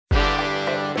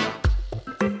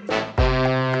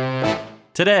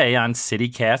Today on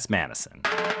CityCast Madison.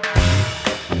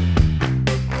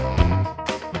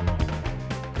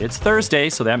 It's Thursday,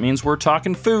 so that means we're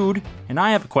talking food, and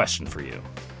I have a question for you.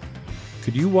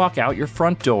 Could you walk out your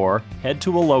front door, head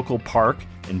to a local park,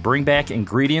 and bring back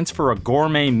ingredients for a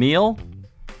gourmet meal?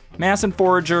 Madison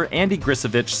forager Andy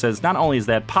Grisovich says not only is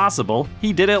that possible,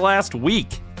 he did it last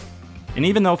week. And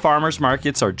even though farmers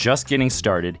markets are just getting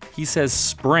started, he says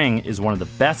spring is one of the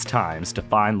best times to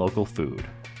find local food.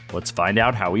 Let's find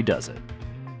out how he does it.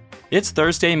 It's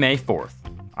Thursday, May 4th.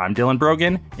 I'm Dylan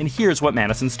Brogan, and here's what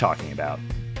Madison's talking about.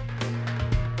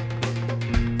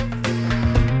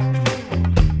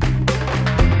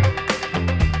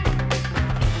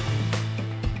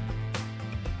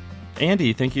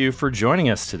 Andy, thank you for joining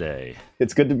us today.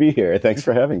 It's good to be here. Thanks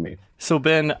for having me. So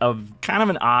been kind of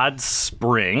an odd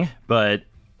spring, but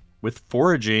with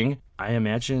foraging, I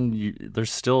imagine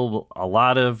there's still a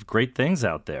lot of great things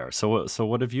out there. So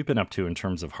what have you been up to in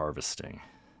terms of harvesting?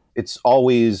 It's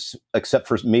always, except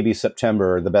for maybe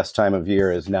September, the best time of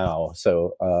year is now.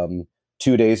 So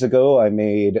 2 days ago, I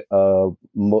made an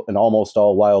almost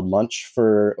all wild lunch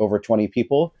for over 20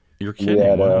 people. You're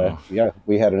kidding. Wow.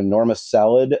 We had an enormous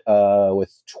salad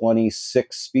with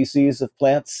 26 species of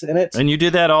plants in it. And you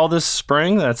did that all this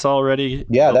spring? That's already...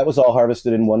 Yeah, that was all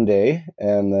harvested in one day.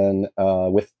 And then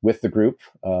with the group,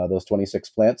 those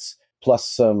 26 plants, plus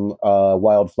some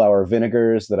wildflower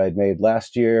vinegars that I'd made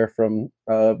last year from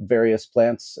various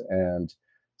plants, and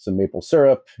some maple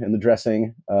syrup in the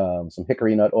dressing, some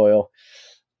hickory nut oil.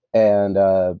 And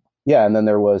and then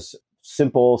there was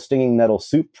simple stinging nettle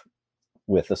soup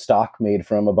with a stock made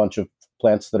from a bunch of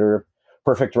plants that are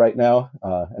perfect right now,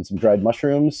 and some dried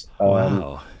mushrooms.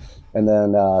 Wow. And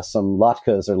then some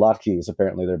latkes or latkes,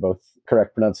 apparently they're both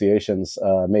correct pronunciations,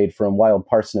 made from wild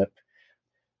parsnip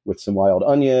with some wild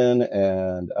onion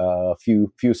and a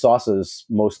few sauces,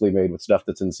 mostly made with stuff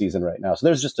that's in season right now. So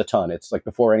there's just a ton. It's like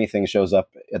before anything shows up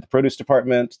at the produce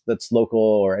department that's local,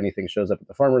 or anything shows up at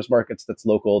the farmers markets that's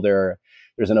local, there's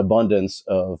an abundance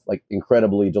of like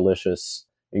incredibly delicious,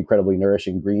 incredibly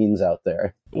nourishing greens out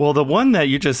there. Well, the one that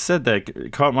you just said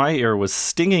that caught my ear was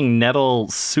stinging nettle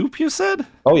soup, you said?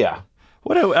 Oh, yeah.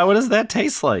 What does that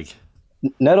taste like?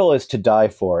 Nettle is to die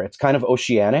for. It's kind of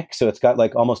oceanic, so it's got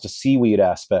like almost a seaweed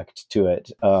aspect to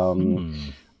it.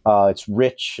 It's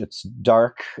rich, it's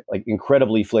dark, like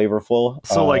incredibly flavorful.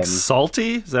 So like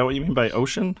salty? Is that what you mean by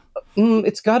ocean?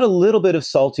 It's got a little bit of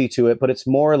salty to it, but it's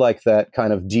more like that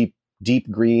kind of deep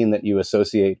green that you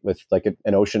associate with like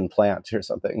an ocean plant or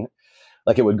something.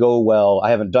 Like it would go well. I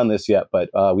haven't done this yet,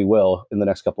 but we will in the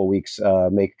next couple of weeks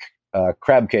make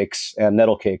crab cakes and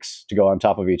nettle cakes to go on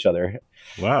top of each other.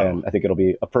 Wow. And I think it'll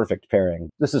be a perfect pairing.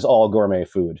 This is all gourmet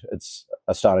food. It's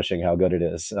astonishing how good it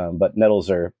is. But nettles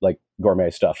are like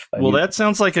gourmet stuff. That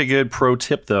sounds like a good pro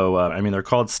tip, though. They're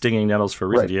called stinging nettles for a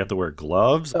reason. Right. Do you have to wear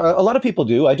gloves? A lot of people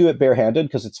do. I do it barehanded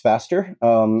because it's faster.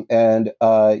 And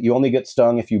you only get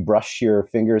stung if you brush your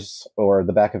fingers or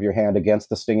the back of your hand against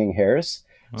the stinging hairs.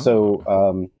 Oh.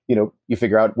 So, you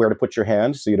figure out where to put your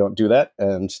hand so you don't do that,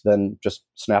 and then just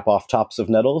snap off tops of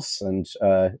nettles. And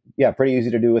pretty easy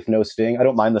to do with no sting. I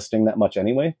don't mind the sting that much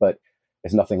anyway, but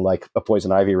it's nothing like a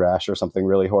poison ivy rash or something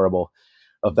really horrible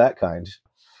of that kind.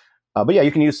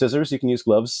 You can use scissors, you can use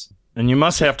gloves. And you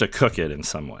must have to cook it in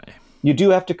some way. You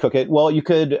do have to cook it. Well, you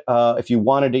could, if you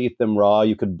wanted to eat them raw,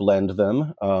 you could blend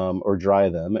them or dry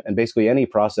them. And basically any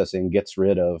processing gets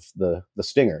rid of the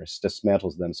stingers,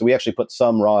 dismantles them. So we actually put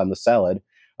some raw in the salad,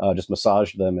 just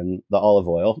massaged them in the olive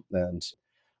oil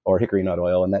or hickory nut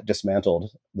oil, and that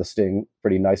dismantled the sting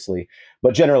pretty nicely.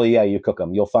 But generally, you cook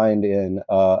them. You'll find in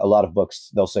a lot of books,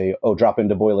 they'll say, drop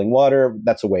into boiling water.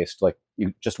 That's a waste. Like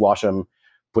you just wash them,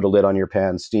 put a lid on your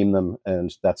pan, steam them,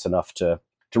 and that's enough to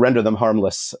render them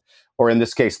harmless. Or in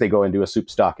this case, they go into a soup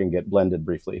stock and get blended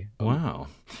briefly. Wow.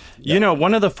 Yeah.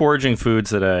 One of the foraging foods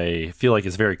that I feel like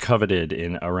is very coveted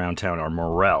around town are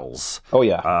morels. Oh,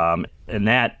 yeah. And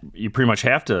that you pretty much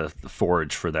have to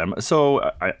forage for them.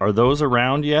 So are those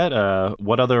around yet?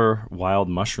 What other wild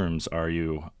mushrooms are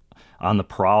you on the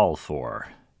prowl for?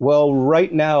 Well,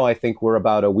 right now, I think we're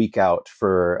about a week out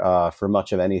for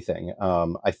much of anything.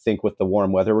 I think with the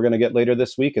warm weather we're going to get later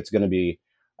this week,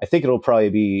 I think it'll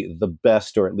probably be the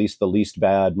best, or at least the least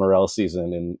bad, morel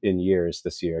season in years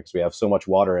this year, because we have so much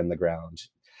water in the ground.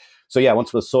 So once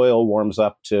the soil warms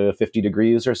up to 50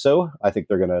 degrees or so, I think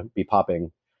they're going to be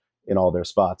popping in all their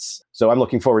spots. So I'm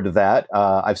looking forward to that.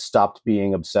 I've stopped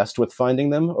being obsessed with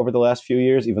finding them over the last few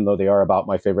years, even though they are about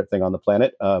my favorite thing on the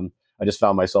planet. I just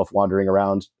found myself wandering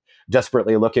around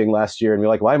desperately looking last year and be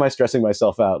like, why am I stressing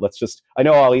myself out? I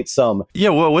know I'll eat some. Yeah,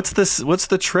 well, what's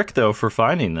the trick though for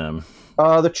finding them?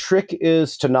 The trick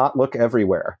is to not look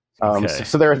everywhere. Okay.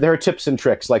 So there are tips and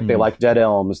tricks, like they like dead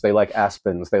elms, they like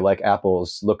aspens, they like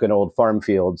apples, look in old farm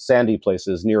fields, sandy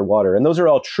places near water. And those are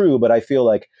all true, but I feel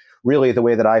like really the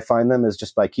way that I find them is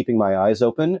just by keeping my eyes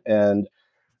open and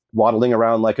waddling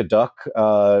around like a duck,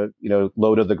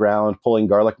 low to the ground, pulling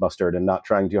garlic mustard and not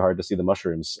trying too hard to see the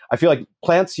mushrooms. I feel like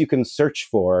plants you can search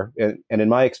for, and in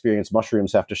my experience,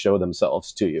 mushrooms have to show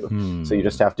themselves to you. So you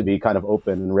just have to be kind of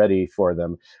open and ready for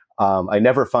them. I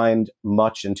never find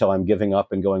much until I'm giving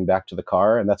up and going back to the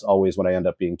car, and that's always when I end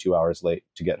up being 2 hours late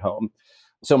to get home.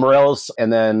 So morels,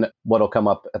 and then what'll come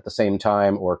up at the same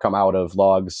time or come out of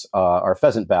logs are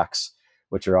pheasant backs,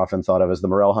 which are often thought of as the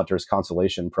morel hunter's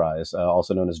consolation prize,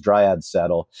 also known as dryad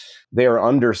saddle. They are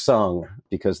undersung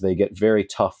because they get very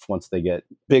tough once they get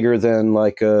bigger than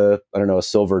like a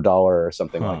silver dollar or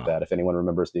something like that, if anyone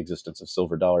remembers the existence of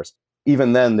silver dollars.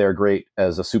 Even then, they're great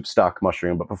as a soup stock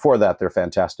mushroom, but before that, they're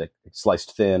fantastic.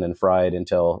 Sliced thin and fried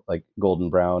until like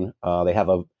golden brown. They have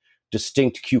a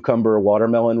distinct cucumber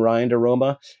watermelon rind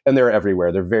aroma, and they're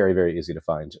everywhere. They're very, very easy to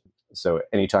find. So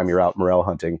anytime you're out morel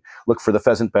hunting, look for the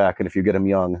pheasant back, and if you get them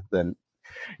young, then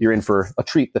you're in for a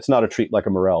treat that's not a treat like a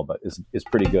morel, but is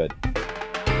pretty good.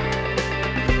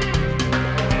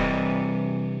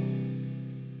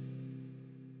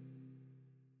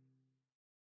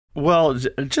 Well,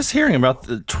 just hearing about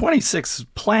the 26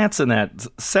 plants in that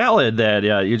salad that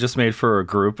you just made for a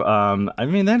group,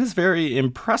 that is very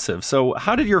impressive. So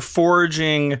how did your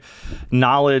foraging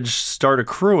knowledge start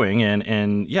accruing?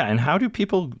 And how do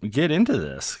people get into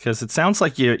this? Because it sounds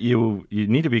like you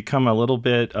need to become a little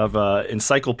bit of an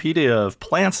encyclopedia of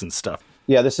plants and stuff.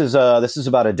 Yeah, this is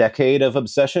about a decade of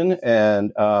obsession,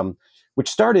 and which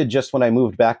started just when I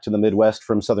moved back to the Midwest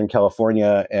from Southern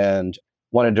California and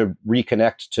wanted to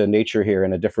reconnect to nature here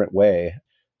in a different way.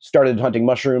 Started hunting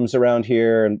mushrooms around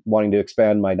here and wanting to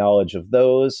expand my knowledge of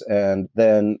those. And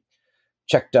then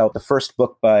checked out the first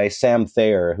book by Sam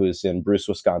Thayer, who's in Bruce,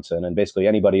 Wisconsin. And basically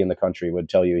anybody in the country would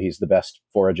tell you he's the best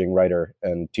foraging writer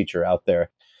and teacher out there.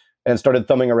 And started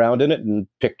thumbing around in it and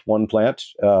picked one plant,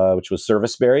 which was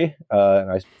serviceberry.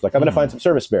 And I was like, I'm going to find some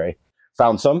serviceberry.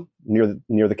 Found some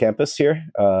near the campus here.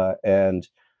 And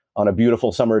on a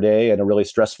beautiful summer day and a really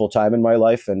stressful time in my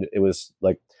life. And it was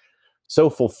like so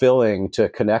fulfilling to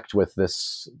connect with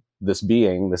this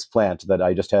being, this plant, that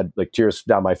I just had like tears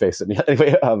down my face. And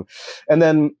anyway, and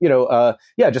then,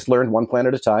 just learned one plant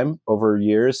at a time over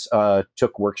years,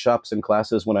 took workshops and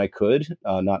classes when I could,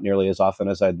 not nearly as often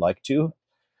as I'd like to.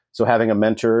 So having a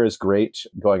mentor is great.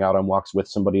 Going out on walks with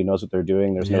somebody who knows what they're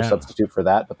doing, there's no substitute for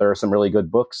that. But there are some really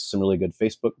good books, some really good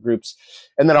Facebook groups.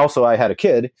 And then also I had a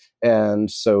kid.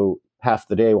 And so half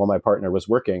the day while my partner was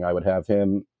working, I would have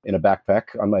him in a backpack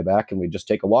on my back and we'd just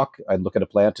take a walk. I'd look at a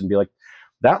plant and be like,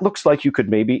 that looks like you could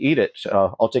maybe eat it.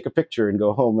 I'll take a picture and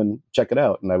go home and check it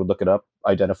out. And I would look it up,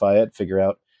 identify it, figure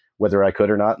out whether I could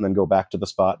or not, and then go back to the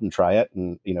spot and try it.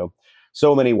 And,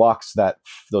 so many walks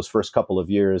those first couple of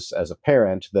years as a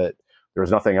parent that there was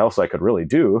nothing else I could really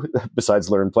do besides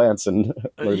learn plants and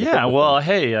I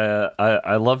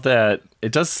love that.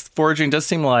 Foraging does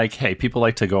seem like, hey, people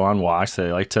like to go on walks.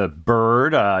 They like to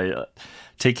bird,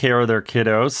 take care of their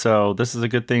kiddos. So this is a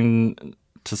good thing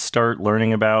to start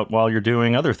learning about while you're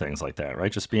doing other things like that,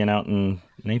 right? Just being out in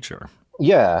nature.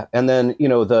 Yeah. And then,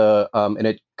 and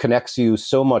it connects you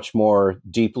so much more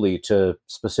deeply to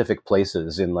specific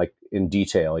places in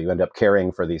detail. You end up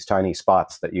caring for these tiny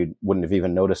spots that you wouldn't have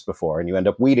even noticed before. And you end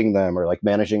up weeding them or like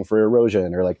managing for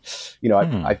erosion or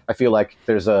I feel like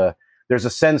there's a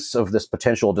sense of this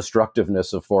potential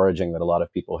destructiveness of foraging that a lot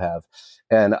of people have.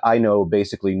 And I know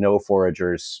basically no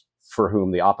foragers for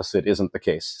whom the opposite isn't the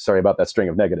case. Sorry about that string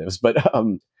of negatives, but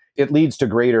it leads to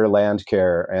greater land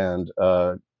care and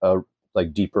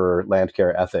deeper land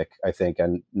care ethic, I think,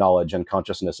 and knowledge and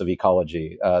consciousness of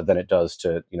ecology than it does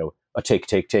to, a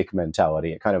take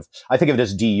mentality. I think of it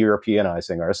as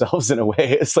de-Europeanizing ourselves in a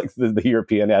way. It's like the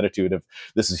European attitude of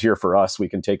this is here for us, we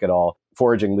can take it all.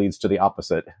 Foraging leads to the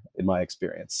opposite, in my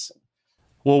experience.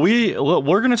 Well,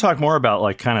 we're going to talk more about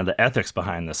like kind of the ethics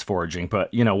behind this foraging, but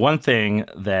one thing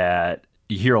that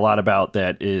you hear a lot about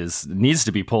that needs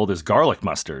to be pulled is garlic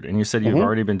mustard. And you said you've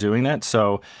already been doing that.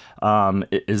 So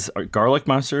is garlic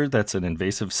mustard, that's an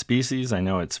invasive species. I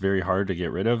know it's very hard to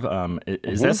get rid of.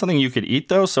 Is that something you could eat,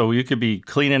 though? So you could be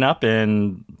cleaning up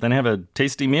and then have a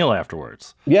tasty meal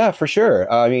afterwards. Yeah, for sure.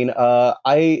 I mean,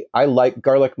 I like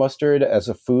garlic mustard as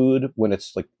a food when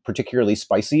it's like particularly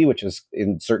spicy, which is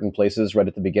in certain places right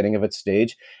at the beginning of its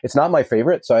stage. It's not my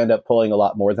favorite, so I end up pulling a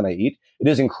lot more than I eat. It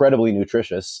is incredibly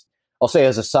nutritious. I'll say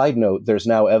as a side note, there's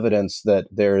now evidence that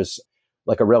there's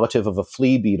like a relative of a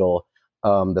flea beetle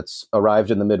that's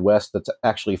arrived in the Midwest that's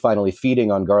actually finally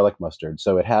feeding on garlic mustard.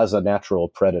 So it has a natural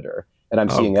predator. And I'm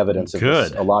seeing evidence of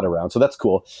this a lot around. So that's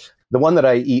cool. The one that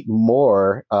I eat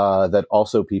more that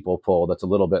also people pull that's a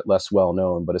little bit less well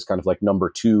known, but is kind of like number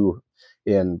 2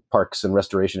 in parks and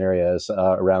restoration areas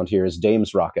around here is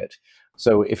Dame's Rocket.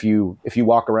 So if you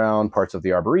walk around parts of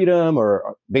the Arboretum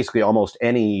or basically almost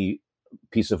any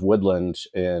piece of woodland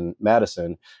in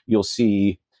Madison, you'll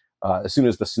see as soon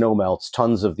as the snow melts,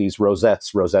 tons of these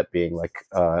rosettes, rosette being like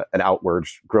an outward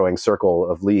growing circle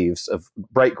of leaves, of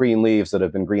bright green leaves that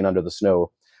have been green under the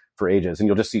snow for ages. And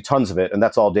you'll just see tons of it. And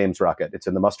that's all Dame's Rocket. It's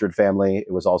in the mustard family.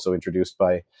 It was also introduced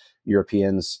by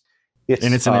Europeans.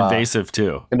 And it's an invasive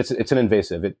too. And it's an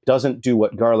invasive. It doesn't do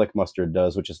what garlic mustard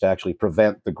does, which is to actually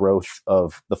prevent the growth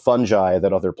of the fungi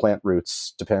that other plant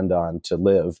roots depend on to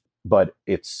live. But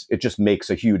it just makes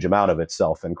a huge amount of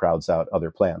itself and crowds out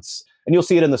other plants. And you'll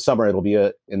see it in the summer. It'll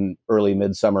be in early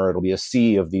midsummer. It'll be a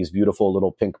sea of these beautiful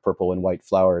little pink, purple, and white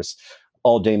flowers,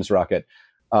 all Dame's Rocket.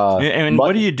 And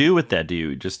what do you do with that? Do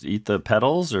you just eat the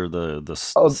petals or the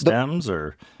stems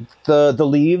or the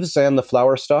leaves and the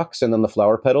flower stalks and then the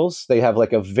flower petals? They have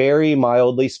like a very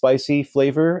mildly spicy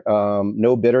flavor,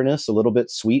 no bitterness, a little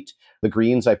bit sweet. The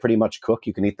greens I pretty much cook.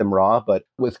 You can eat them raw, but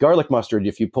with garlic mustard,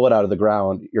 if you pull it out of the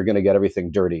ground, you're going to get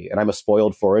everything dirty. And I'm a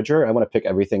spoiled forager. I want to pick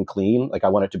everything clean. Like I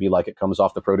want it to be like it comes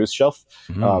off the produce shelf.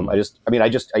 I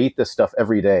eat this stuff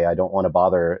every day. I don't want to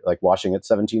bother like washing it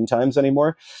 17 times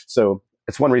anymore. So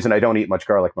it's one reason I don't eat much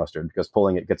garlic mustard, because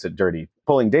pulling it gets it dirty.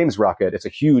 Pulling Dame's Rocket, it's a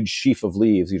huge sheaf of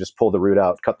leaves. You just pull the root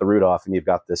out, cut the root off, and you've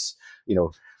got this,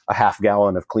 a half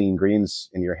gallon of clean greens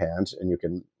in your hand, and you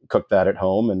can cook that at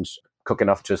home and cook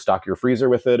enough to stock your freezer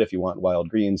with it if you want wild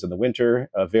greens in the winter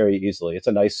very easily. It's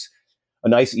a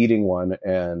nice eating one,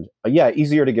 and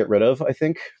easier to get rid of, I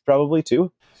think, probably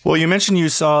too. Well, you mentioned you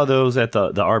saw those at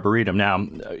the Arboretum. Now,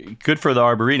 good for the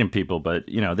Arboretum people, but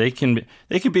they can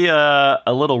be a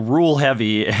little rule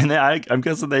heavy, and I'm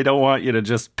guessing they don't want you to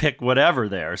just pick whatever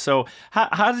there. So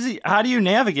how do you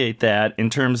navigate that in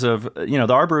terms of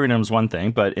the Arboretum's one thing,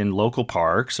 but in local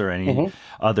parks or any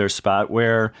other spot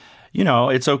where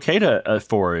it's okay to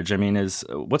forage? I mean,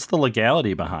 what's the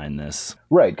legality behind this?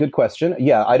 Right. Good question.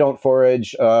 Yeah, I don't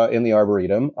forage in the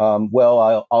Arboretum.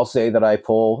 I'll say that I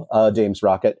pull Dame's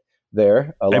Rocket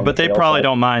there. But they probably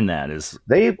don't mind that.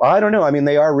 I don't know. I mean,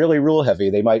 they are really rule heavy.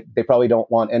 They probably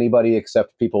don't want anybody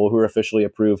except people who are officially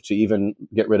approved to even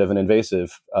get rid of an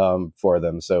invasive for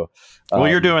them. So,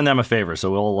 you're doing them a favor. So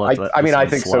we'll. I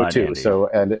think so too. Andy. So,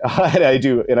 and I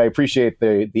do, and I appreciate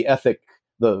the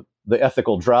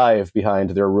ethical drive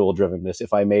behind their rule drivenness,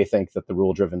 if I may think that the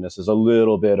rule drivenness is a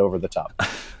little bit over the top.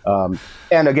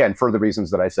 And again, for the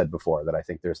reasons that I said before, that I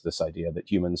think there's this idea that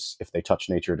humans, if they touch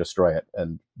nature, destroy it.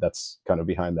 And that's kind of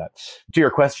behind that. To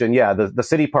your question, the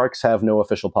city parks have no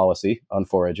official policy on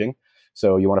foraging.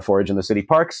 So you want to forage in the city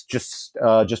parks, just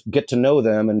get to know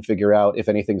them and figure out if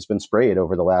anything's been sprayed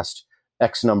over the last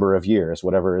X number of years,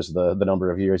 whatever is the number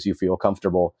of years you feel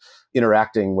comfortable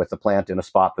interacting with the plant in a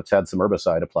spot that's had some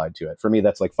herbicide applied to it. For me,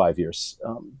 that's like 5 years.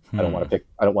 I don't want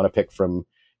to pick from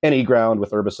any ground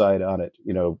with herbicide on it,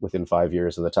 within 5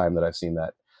 years of the time that I've seen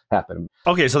that happen.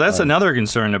 Okay, so that's another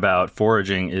concern about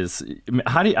foraging is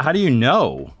how do you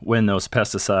know when those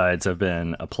pesticides have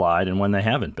been applied and when they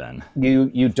haven't been?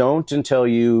 You don't until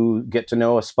you get to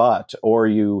know a spot, or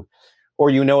you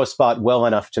know a spot well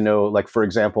enough to know, like, for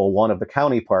example, one of the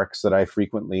county parks that I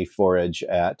frequently forage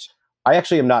at. I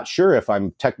actually am not sure if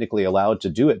I'm technically allowed to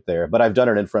do it there, but I've done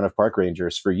it in front of park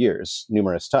rangers for years,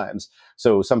 numerous times.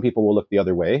 So some people will look the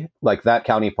other way. Like that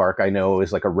county park I know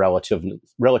is like a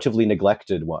relatively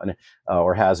neglected one,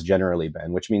 or has generally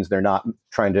been, which means they're not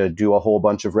trying to do a whole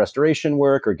bunch of restoration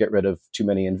work or get rid of too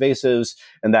many invasives.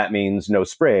 And that means no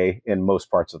spray in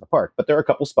most parts of the park. But there are a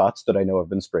couple spots that I know have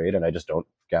been sprayed, and I just don't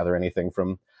gather anything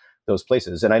from those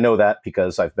places. And I know that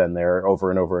because I've been there over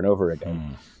and over and over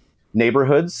again.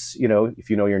 Neighborhoods, if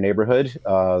you know your neighborhood,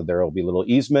 there will be little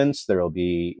easements, there will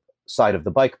be side of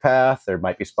the bike path, there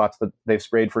might be spots that they've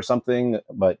sprayed for something,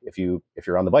 but if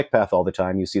you're on the bike path all the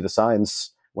time, you see the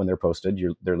signs when they're posted.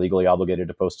 They're legally obligated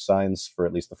to post signs for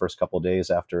at least the first couple of days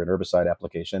after an herbicide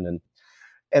application,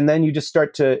 and then you just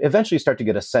eventually start to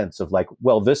get a sense of like,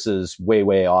 well, this is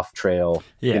way off trail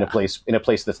in a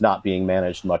place that's not being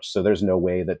managed much, so there's no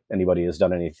way that anybody has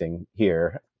done anything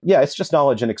here. Yeah, it's just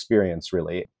knowledge and experience,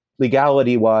 really.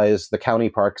 Legality-wise, the county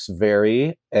parks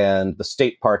vary, and the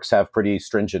state parks have pretty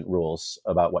stringent rules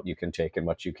about what you can take and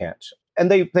what you can't.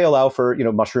 And they allow for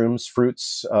mushrooms,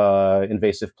 fruits,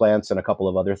 invasive plants, and a couple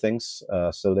of other things.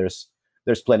 So there's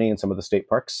There's plenty in some of the state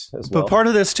parks as well. But part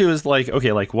of this too is like,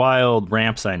 okay, like wild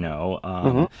ramps, I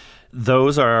know.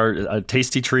 Those are a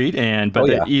tasty treat, but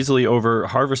they're easily over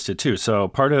harvested too. So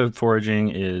part of foraging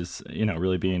is,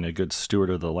 really being a good steward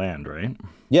of the land, right?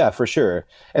 Yeah, for sure.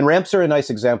 And ramps are a nice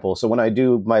example. So when I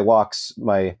do my walks,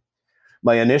 my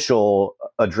initial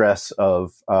address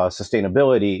of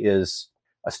sustainability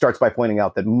starts by pointing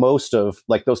out that most of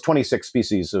like those 26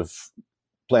 species of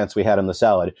plants we had in the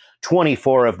salad,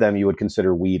 24 of them you would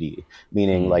consider weedy,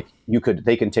 meaning like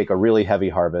they can take a really heavy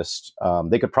harvest.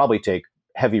 They could probably take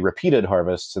heavy repeated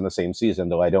harvests in the same season,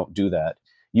 though I don't do that.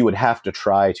 You would have to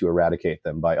try to eradicate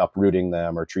them by uprooting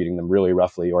them or treating them really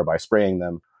roughly or by spraying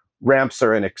them. Ramps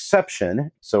are an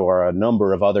exception, so are a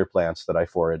number of other plants that I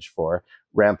forage for.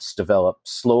 Ramps develop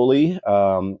slowly,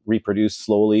 reproduce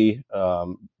slowly,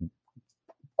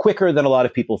 quicker than a lot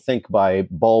of people think by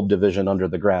bulb division under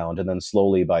the ground, and then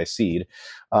slowly by seed.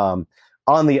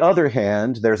 On the other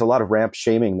hand, there's a lot of ramp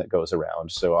shaming that goes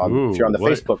around. So if you're on the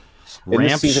Facebook...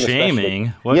 Ramp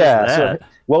shaming? What is that?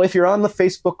 Well, if you're on the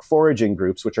Facebook foraging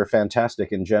groups, which are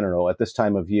fantastic in general at this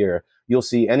time of year, you'll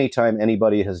see anytime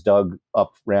anybody has dug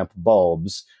up ramp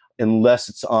bulbs, unless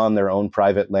it's on their own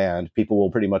private land, people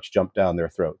will pretty much jump down their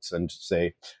throats and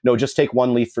say, no, just take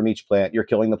one leaf from each plant. You're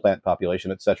killing the plant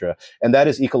population, etc. And that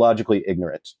is ecologically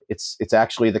ignorant. It's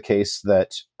actually the case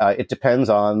that it depends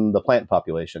on the plant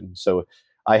population. So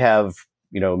I have,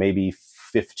 maybe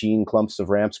 15 clumps of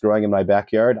ramps growing in my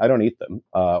backyard. I don't eat them.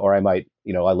 Or I might,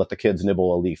 I let the kids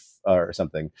nibble a leaf or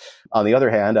something. On the other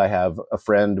hand, I have a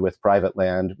friend with private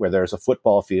land where there's a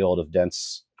football field of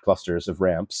dense clusters of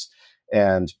ramps.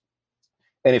 And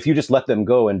if you just let them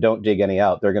go and don't dig any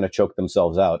out, they're going to choke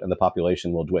themselves out and the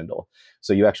population will dwindle.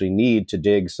 So you actually need to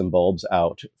dig some bulbs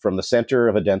out from the center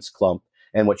of a dense clump.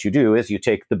 And what you do is you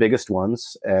take the biggest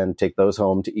ones and take those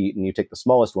home to eat, and you take the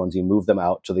smallest ones, you move them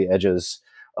out to the edges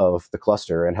of the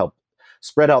cluster and help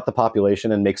spread out the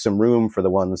population and make some room for the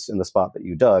ones in the spot that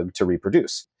you dug to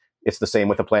reproduce. It's the same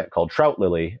with a plant called trout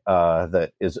lily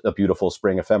that is a beautiful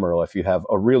spring ephemeral. If you have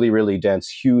a really, really dense,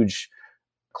 huge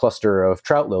cluster of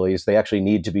trout lilies, they actually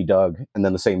need to be dug. And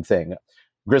then the same thing.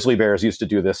 Grizzly bears used to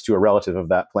do this to a relative of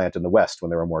that plant in the West when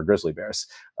there were more grizzly bears.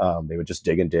 They would just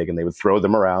dig and dig, and they would throw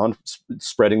them around,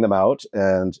 spreading them out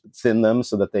and thin them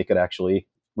so that they could actually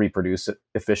reproduce it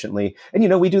efficiently.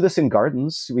 And, we do this in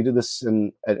gardens. We do this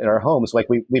in our homes. Like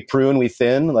we prune, we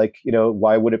thin,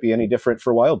 why would it be any different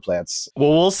for wild plants? Well,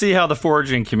 we'll see how the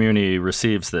foraging community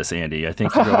receives this, Andy. I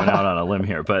think you're going out on a limb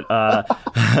here, but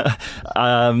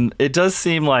it does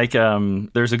seem like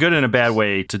there's a good and a bad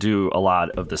way to do a lot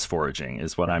of this foraging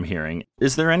is what I'm hearing.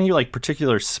 Is there any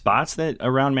particular spots that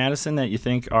around Madison that you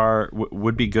think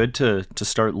would be good to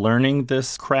start learning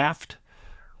this craft?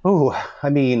 Oh,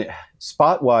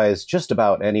 spot-wise, just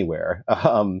about anywhere.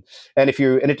 And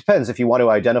it depends. If you want to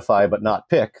identify but not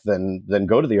pick, then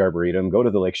go to the Arboretum, go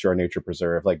to the Lakeshore Nature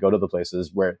Preserve, go to the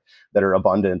places that are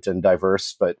abundant and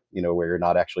diverse, but where you're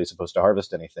not actually supposed to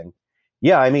harvest anything.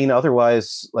 Yeah,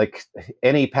 otherwise,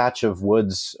 any patch of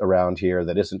woods around here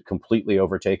that isn't completely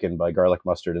overtaken by garlic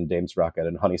mustard and Dame's rocket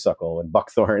and honeysuckle and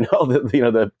buckthorn, all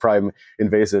the prime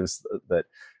invasives that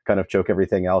kind of choke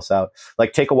everything else out.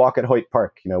 Take a walk at Hoyt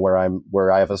Park, where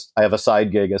I have a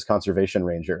side gig as conservation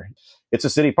ranger. It's a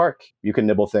city park. You can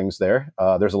nibble things there.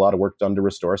 There's a lot of work done to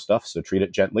restore stuff, so treat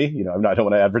it gently. I don't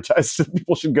want to advertise that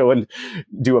people should go and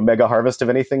do a mega harvest of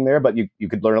anything there, but you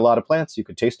could learn a lot of plants. You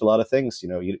could taste a lot of things.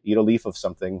 You eat a leaf of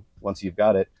something once you've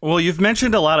got it. Well, you've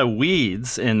mentioned a lot of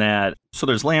weeds in that. So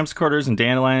there's lamb's quarters and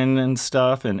dandelion and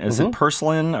stuff. And is it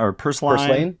purslane or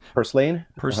purslane?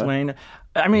 Purslane.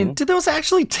 Do those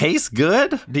actually taste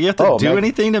good? Do you have to do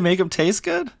anything to make them taste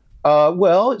good?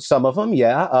 Well, some of them,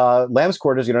 yeah. Lamb's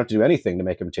quarters, you don't have to do anything to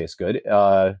make them taste good.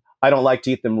 I don't like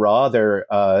to eat them raw.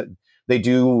 They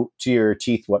do to your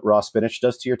teeth what raw spinach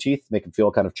does to your teeth, make them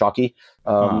feel kind of chalky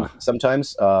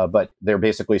sometimes. But they're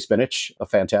basically spinach, a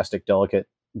fantastic, delicate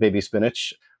baby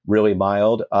spinach, really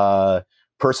mild.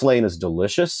 Purslane is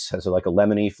delicious, has a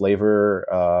lemony flavor,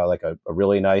 a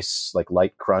really nice,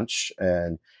 light crunch,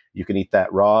 and you can eat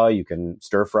that raw, you can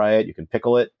stir fry it, you can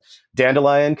pickle it.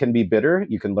 Dandelion can be bitter.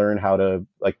 You can learn how to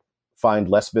find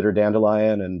less bitter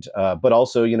dandelion, and but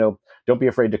also, don't be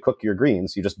afraid to cook your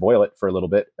greens. You just boil it for a little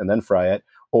bit and then fry it.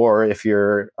 Or if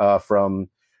you're from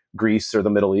Greece or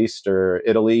the Middle East or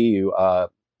Italy,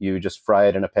 you just fry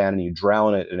it in a pan and you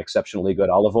drown it in exceptionally good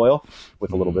olive oil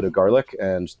with a little bit of garlic,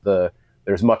 and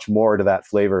there's much more to that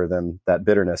flavor than that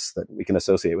bitterness that we can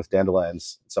associate with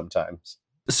dandelions sometimes.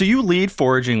 So you lead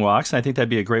foraging walks, and I think that'd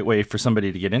be a great way for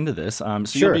somebody to get into this. So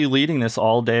Sure. You'll be leading this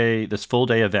full day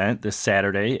event this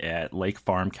Saturday at Lake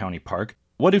Farm County Park.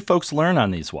 What do folks learn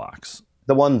on these walks?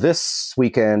 The one this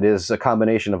weekend is a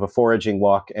combination of a foraging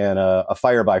walk and a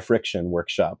fire by friction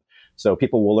workshop. So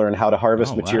people will learn how to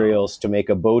harvest materials to make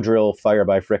a bow drill fire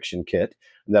by friction kit.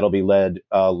 And that'll be led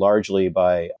largely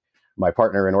by my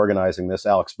partner in organizing this,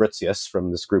 Alex Britzius,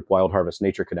 from this group Wild Harvest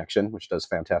Nature Connection, which does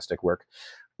fantastic work.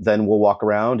 Then we'll walk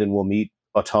around and we'll meet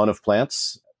a ton of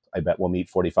plants. I bet we'll meet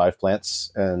 45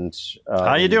 plants. And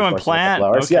how you doing, plant?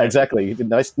 Okay. Yeah, exactly.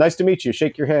 Nice to meet you.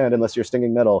 Shake your hand unless you're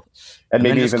stinging metal, and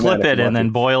maybe just even clip it and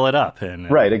then boil it up.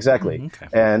 Right, exactly. Okay.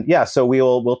 And yeah, so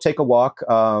we'll take a walk.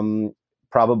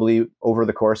 Probably over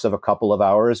the course of a couple of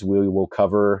hours, we will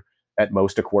cover at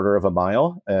most a quarter of a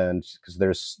mile, and because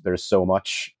there's so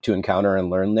much to encounter and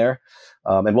learn there.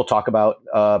 And we'll talk about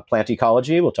plant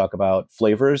ecology. We'll talk about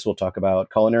flavors. We'll talk about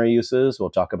culinary uses. We'll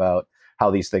talk about how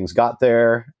these things got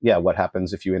there. Yeah, what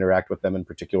happens if you interact with them in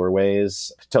particular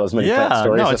ways. Tell as many plant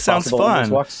stories as possible. Fun. In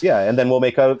those walks. Yeah, and then we'll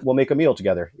make a meal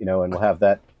together. And we'll have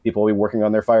that. People will be working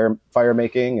on their fire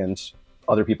making, and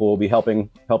other people will be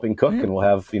helping cook, and we'll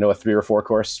have a 3 or 4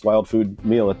 course wild food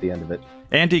meal at the end of it.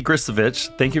 Andy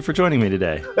Grisovich, thank you for joining me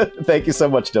today. Thank you so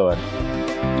much, Dylan.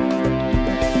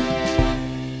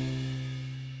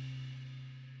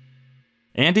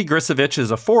 Andy Grisovich is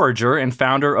a forager and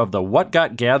founder of the What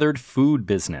Got Gathered food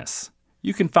business.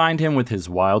 You can find him with his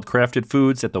wild-crafted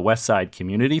foods at the Westside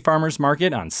Community Farmers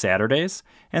Market on Saturdays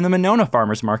and the Monona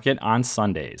Farmers Market on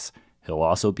Sundays. He'll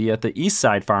also be at the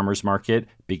Eastside Farmers Market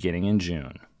beginning in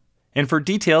June. And for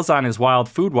details on his wild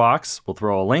food walks, we'll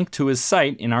throw a link to his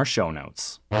site in our show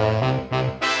notes.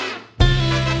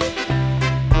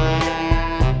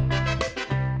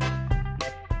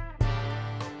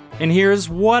 And here's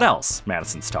what else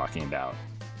Madison's talking about.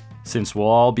 Since we'll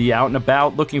all be out and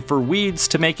about looking for weeds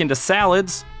to make into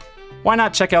salads, why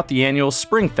not check out the annual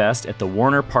Spring Fest at the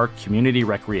Warner Park Community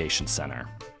Recreation Center?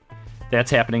 That's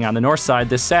happening on the north side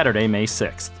this Saturday, May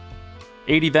 6th.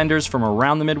 80 vendors from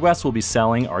around the Midwest will be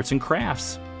selling arts and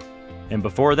crafts. And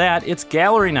before that, it's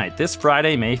Gallery Night this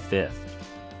Friday, May 5th.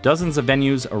 Dozens of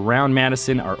venues around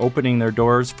Madison are opening their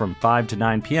doors from 5 to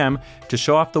 9 p.m. to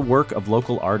show off the work of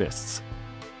local artists.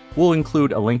 We'll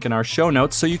include a link in our show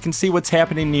notes so you can see what's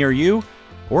happening near you,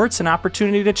 or it's an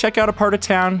opportunity to check out a part of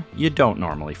town you don't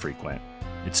normally frequent.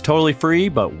 It's totally free,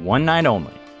 but one night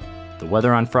only. The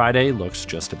weather on Friday looks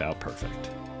just about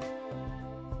perfect.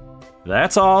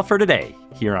 That's all for today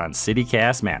here on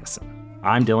CityCast Madison.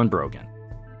 I'm Dylan Brogan.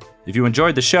 If you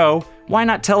enjoyed the show, why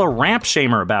not tell a ramp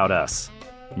shamer about us?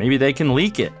 Maybe they can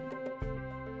leak it.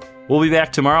 We'll be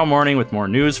back tomorrow morning with more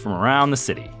news from around the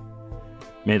city.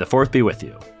 May the 4th be with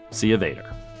you. See you later.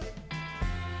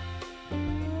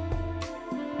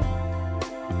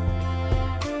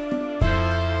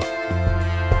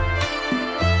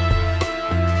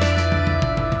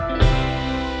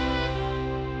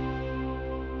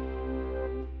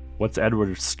 What's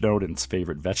Edward Snowden's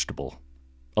favorite vegetable?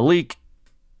 A leek.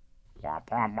 Womp,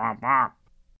 womp, womp, womp.